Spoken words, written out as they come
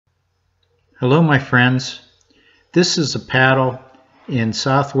Hello my friends, this is a paddle in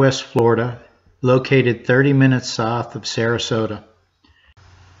southwest Florida located 30 minutes south of Sarasota.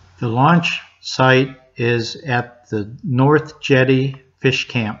 The launch site is at the North Jetty Fish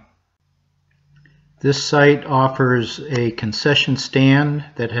Camp. This site offers a concession stand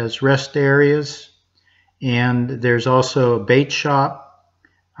that has rest areas, and there's also a bait shop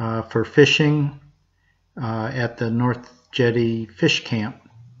for fishing at the North Jetty Fish Camp.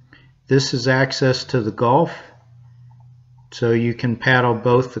 This is access to the Gulf, so you can paddle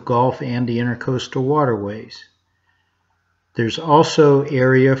both the Gulf and the intercoastal waterways. There's also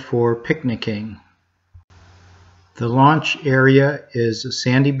area for picnicking. The launch area is a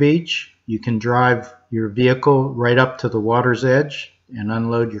sandy beach. You can drive your vehicle right up to the water's edge and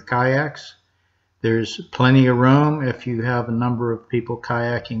unload your kayaks. There's plenty of room if you have a number of people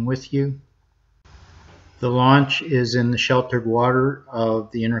kayaking with you. The launch is in the sheltered water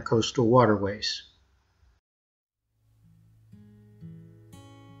of the intercoastal waterways.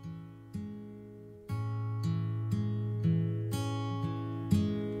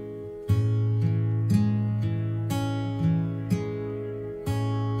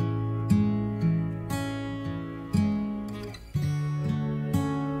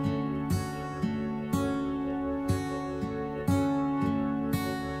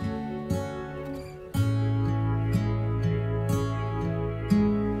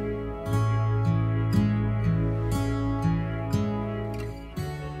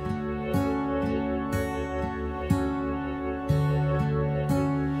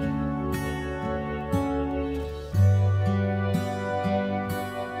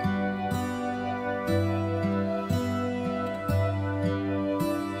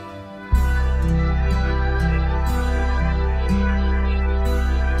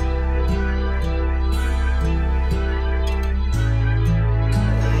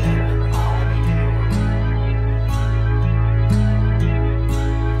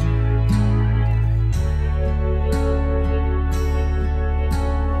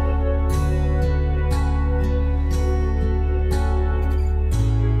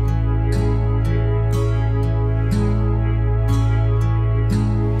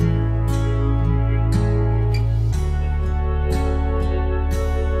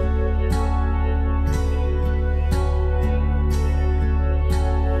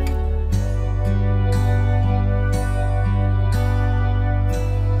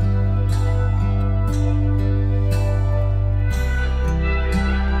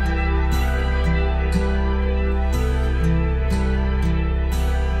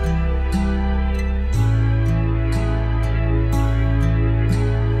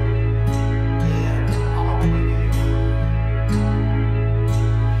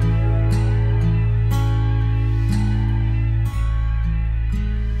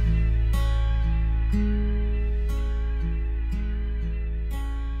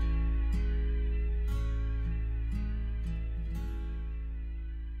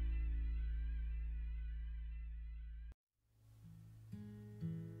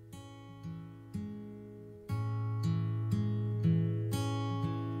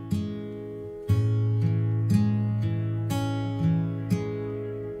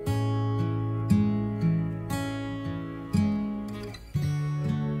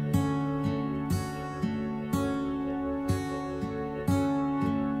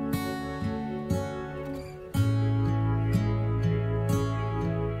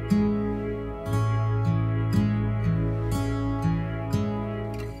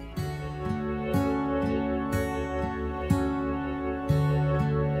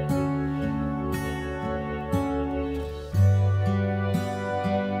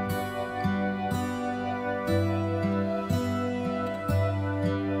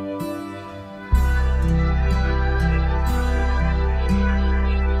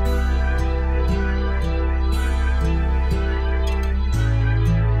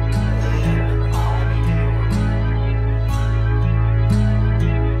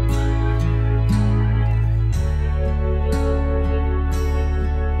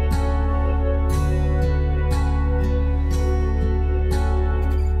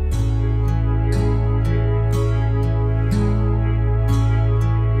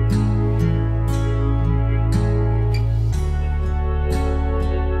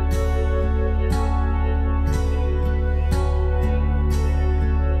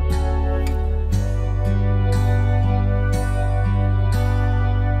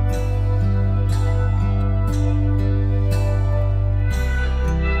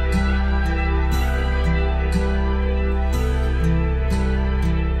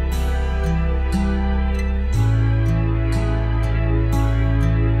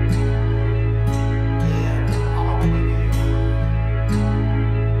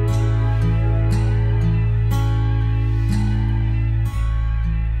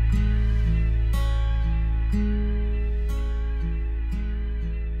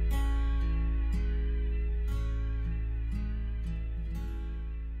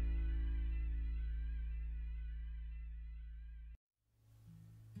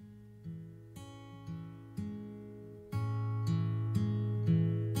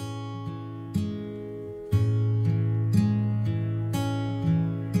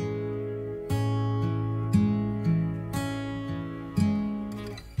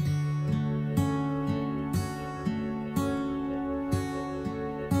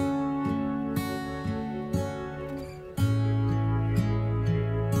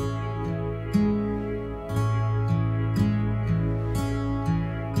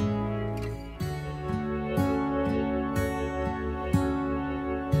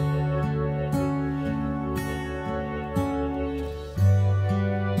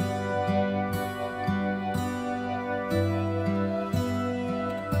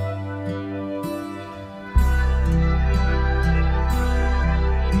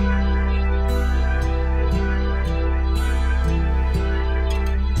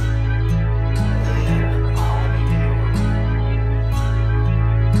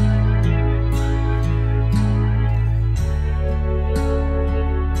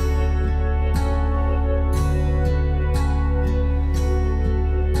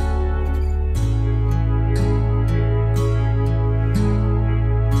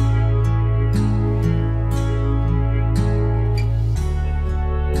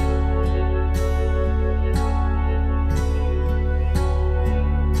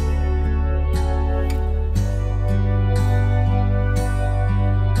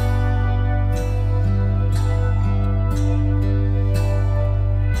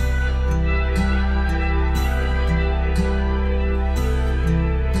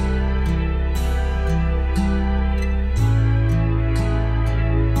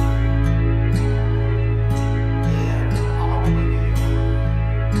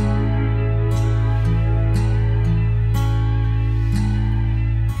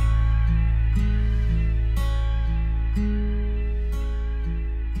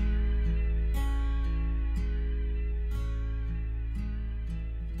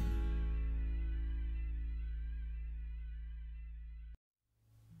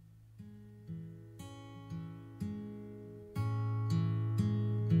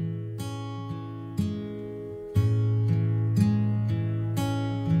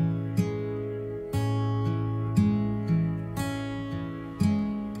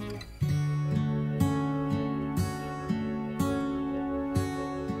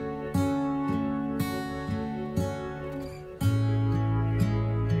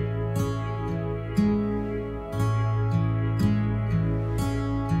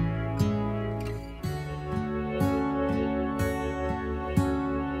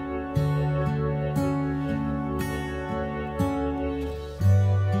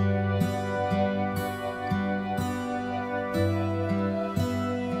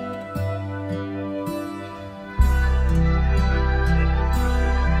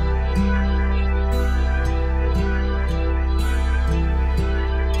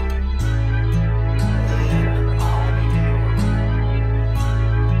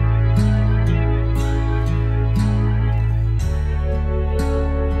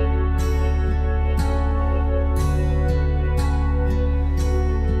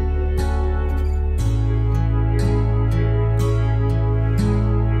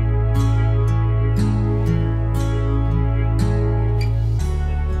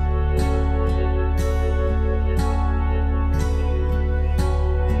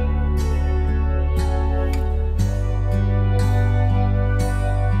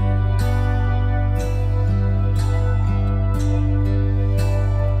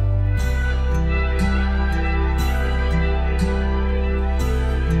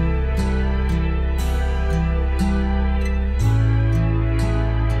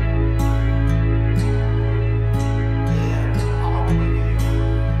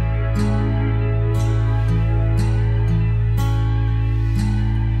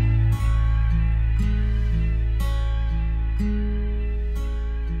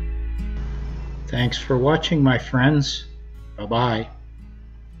 Thanks for watching, my friends. Bye-bye.